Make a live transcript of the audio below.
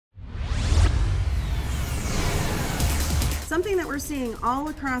Something that we're seeing all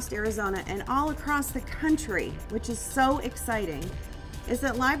across Arizona and all across the country, which is so exciting, is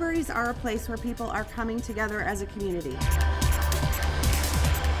that libraries are a place where people are coming together as a community.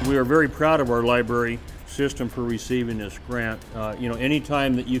 We are very proud of our library system for receiving this grant.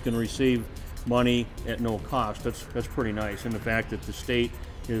 Anytime that you can receive money at no cost, that's pretty nice. And the fact that the state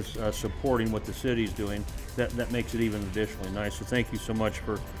is supporting what the city's doing, that makes it even additionally nice. So thank you so much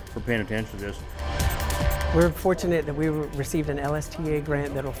for paying attention to this. We're fortunate that we received an LSTA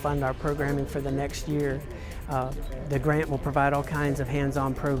grant that will fund our programming for the next year. The grant will provide all kinds of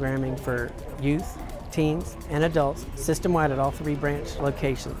hands-on programming for youth, teens, and adults, system-wide at all 3 branch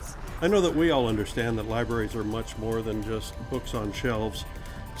locations. I know that we all understand that libraries are much more than just books on shelves.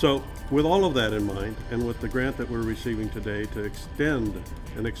 So with all of that in mind, and with the grant that we're receiving today to extend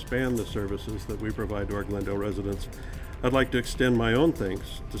and expand the services that we provide to our Glendale residents, I'd like to extend my own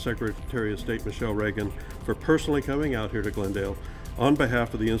thanks to Secretary of State Michele Reagan for personally coming out here to Glendale on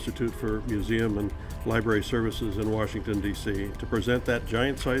behalf of the Institute for Museum and Library Services in Washington, D.C. to present that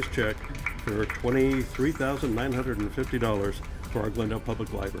giant-sized check for $23,950 for our Glendale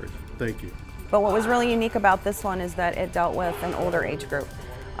Public Library. Thank you. But what was really unique about this one is that it dealt with an older age group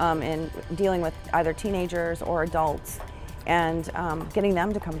in dealing with either teenagers or adults, and getting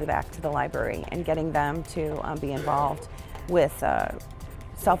them to come back to the library and getting them to be involved with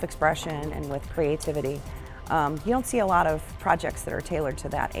self-expression and with creativity. You don't see a lot of projects that are tailored to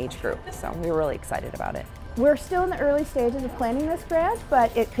that age group, so we were really excited about it. We're still in the early stages of planning this grant,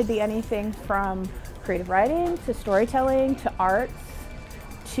 but it could be anything from creative writing to storytelling to arts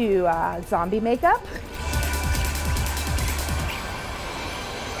to zombie makeup.